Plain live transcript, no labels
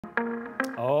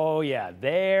Oh yeah,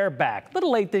 they're back. A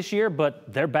little late this year,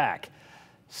 but they're back.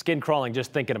 Skin crawling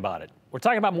just thinking about it. We're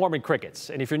talking about Mormon crickets.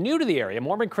 And if you're new to the area,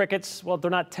 Mormon crickets, well, they're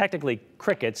not technically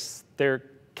crickets. They're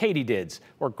katydids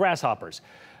or grasshoppers.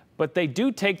 But they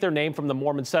do take their name from the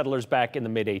Mormon settlers back in the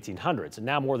mid-1800s. And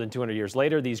now, more than 200 years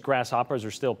later, these grasshoppers are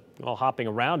still hopping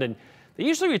around. And they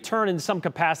usually return in some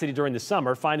capacity during the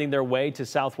summer, finding their way to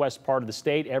southwest part of the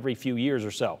state every few years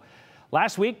or so.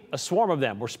 Last week, a swarm of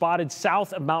them were spotted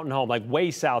south of Mountain Home, like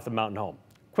way south of Mountain Home.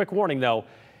 Quick warning, though,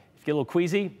 if you get a little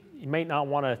queasy, you may not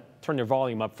want to turn your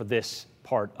volume up for this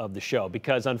part of the show,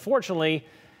 because unfortunately,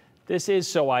 this is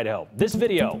so Idaho. This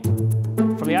video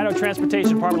from the Idaho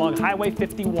Transportation Department along Highway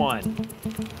 51.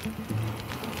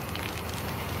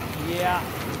 Yeah,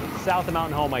 south of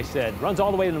Mountain Home, I said. Runs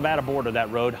all the way to the Nevada border,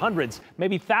 that road. Hundreds,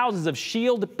 maybe thousands of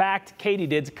shield-backed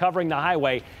katydids covering the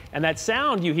highway. And that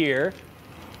sound you hear,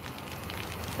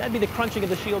 that'd be the crunching of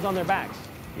the shields on their backs.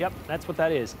 Yep, that's what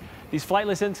that is. These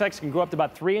flightless insects can grow up to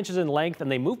about 3 inches in length, and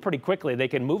they move pretty quickly. They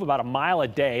can move about a mile a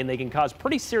day, and they can cause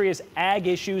pretty serious ag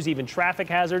issues, even traffic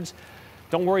hazards.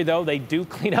 Don't worry, though, they do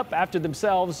clean up after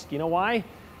themselves. You know why?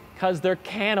 Because they're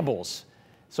cannibals.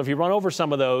 So if you run over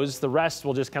some of those, the rest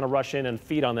will just kind of rush in and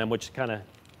feed on them, which kind of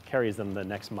carries them the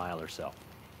next mile or so.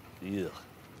 Ugh.